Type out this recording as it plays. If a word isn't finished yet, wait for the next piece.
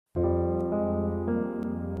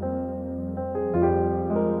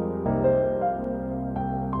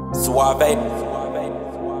Suave.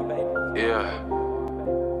 Yeah.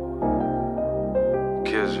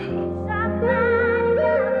 Kizard.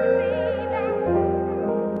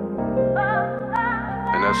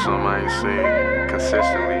 And that's something I ain't seen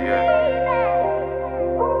consistently yet.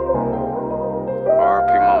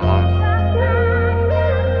 R.I.P. my mom.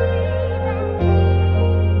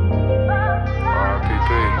 R.I.P.P.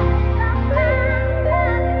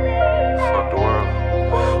 Fuck the world.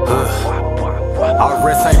 Our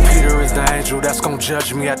red St. Peter is the angel that's gon'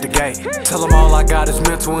 judge me at the gate. Tell him all I got is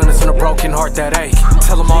mental illness and a broken heart that ache.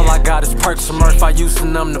 Tell him all I got is perks of mirth, I used to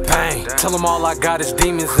numb the pain. Tell him all I got is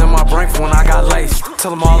demons in my brain for when I got laced.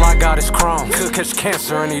 Tell him all I got is Crohn's, could catch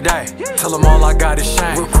cancer any day. Tell him all I got is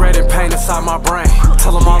shame, regret and pain inside my brain.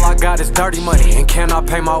 Tell him all I got is dirty money and cannot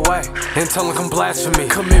pay my way. And tell him come blasphemy,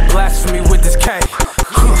 commit blasphemy with this K.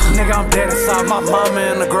 Nigga, I'm dead inside my mama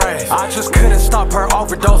in the grave. I just couldn't stop her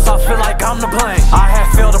overdose, I feel like I'm to blame. I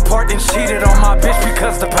had failed apart and cheated on my bitch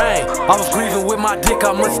because the pain. I was grieving with my dick,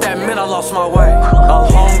 I must admit I lost my way.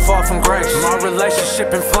 Alone, far from grace, my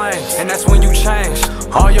relationship in flames. And that's when you change,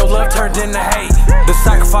 all your love turned into hate. The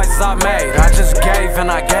sacrifices I made, I just gave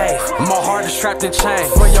and I gave. My heart is trapped in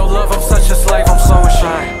chains. For your love, I'm such a slave, I'm so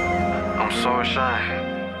ashamed. I'm so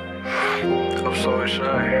ashamed. I'm so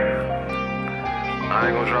ashamed. I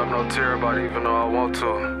ain't gon' drop no tear about it even though I want to.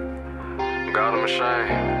 God, I'm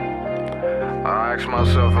ashamed. I ask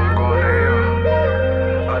myself if I'm going to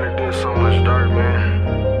hell. I done did so much dirt, man.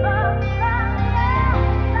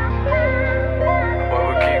 But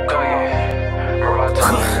we keep digging. Or I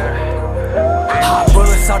tell you Hot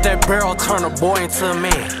bullets out that barrel turn a boy into a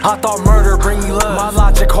man. I thought murder bring me love, my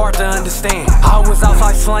logic hard to understand. I was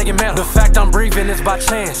outside slanging metal, the fact I'm breathing is by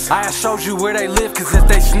chance. I had showed you where they live, cause if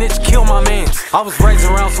they snitch, kill my mans. I was raised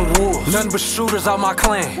around some wolves, nothing but shooters out my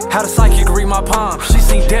clan. Had a psychic read my palm, she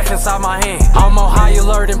seen death inside my hand. I'm on high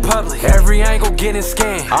alert in public, every angle getting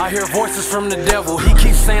scanned. I hear voices from the devil, he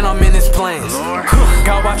keeps saying I'm in his plans.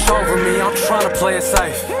 God watch over me, I'm trying to play it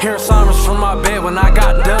safe. Hearing sirens from my bed when I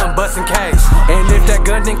got done busting case. And if that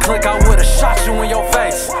gun didn't click, I would've shot you in your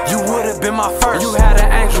face. You would've been my first, you had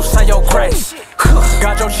an angel say your grace.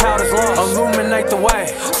 God, your child is lost, illuminate the way.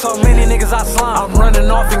 So many niggas I slime, I'm running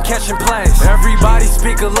off and catching plays. Everybody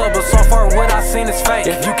speak of love, but so far what I seen is fake.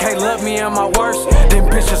 If you can't love me at my worst, then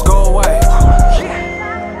bitches go away.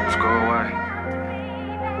 let's go away.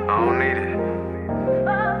 I don't need it.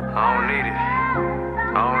 I don't need it.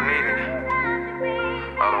 I don't need it.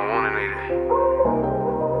 I don't wanna need it.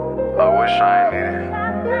 I wish I ain't need it.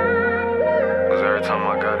 Cause every time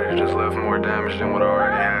I got it, it just left more damage than what I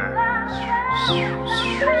already had.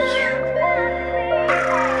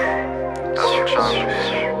 That's what y'all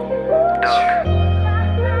did. Duck.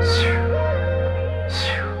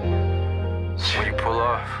 When you pull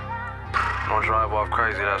off, don't drive off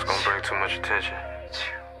crazy, that's gonna bring too much attention.